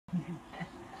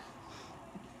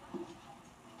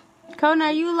Kona,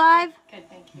 are you alive? Good,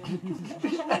 thank you.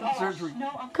 Surgery.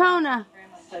 Kona.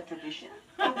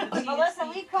 Melissa,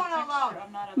 leave Kona alone.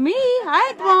 Me? I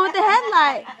ain't the one with the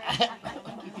headlight.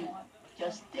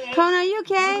 Kona, are you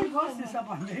okay? Post this up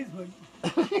on Facebook.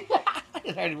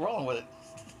 It's already rolling with it.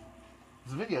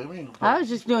 It's a video. We ain't I was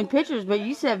just doing pictures, but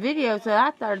you said video, so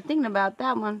I started thinking about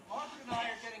that one.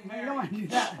 You don't want to do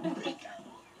that.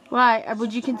 Why?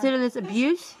 Would you consider this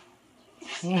abuse?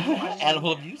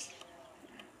 Animal abuse?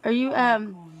 Are you, look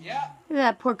at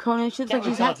that poor Kona. She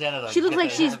looks like she looks like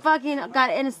she's fucking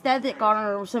got anesthetic on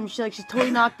her or some shit. Like she's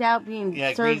totally knocked out being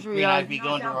surgery green on. IV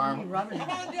going to her arm.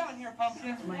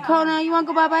 Kona, you want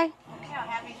to go bye-bye?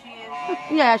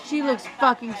 Yeah, she looks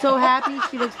fucking so happy.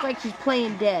 She looks like she's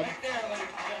playing dead.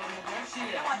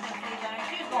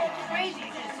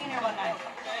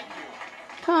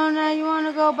 Kona, you want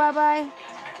to go bye-bye?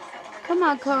 Come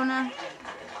on, Kona.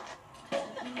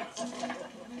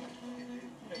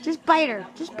 Just bite her.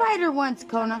 Just bite her once,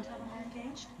 Kona.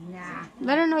 Nah.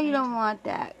 Let her know you don't want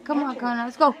that. Come on, Kona.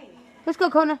 Let's go. Let's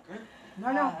go, Kona.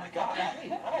 No, no.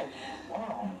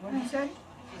 What did you say?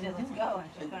 She said, let's go. And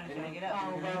she's going to get up.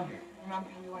 Oh, well, remember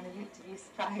we wanted you to be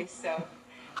surprised, so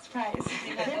surprise.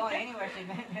 She's not going anywhere. She's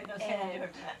no sense to her.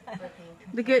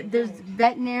 Look at there's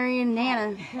veterinarian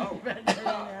Nana.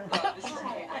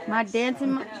 My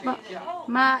dancing,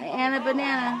 my Anna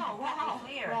Banana.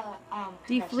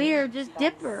 Defleer, just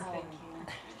dip her.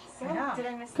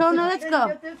 Kona, let's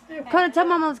go. Kona, tell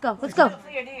Mama, let's go. Let's go.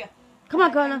 Come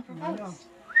on, Kona.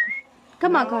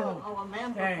 Come on, Kona.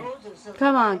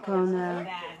 Come on, Kona.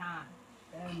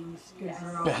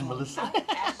 Bad Melissa.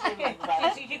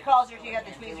 She calls her. She got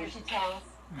the tweezers. She tells.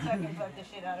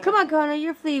 Come on, Kona.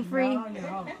 You're flea free.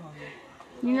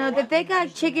 You know that they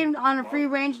got chicken on a free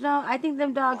range now. I think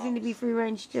them dogs need to be free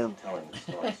range too.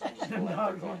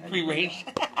 Free range.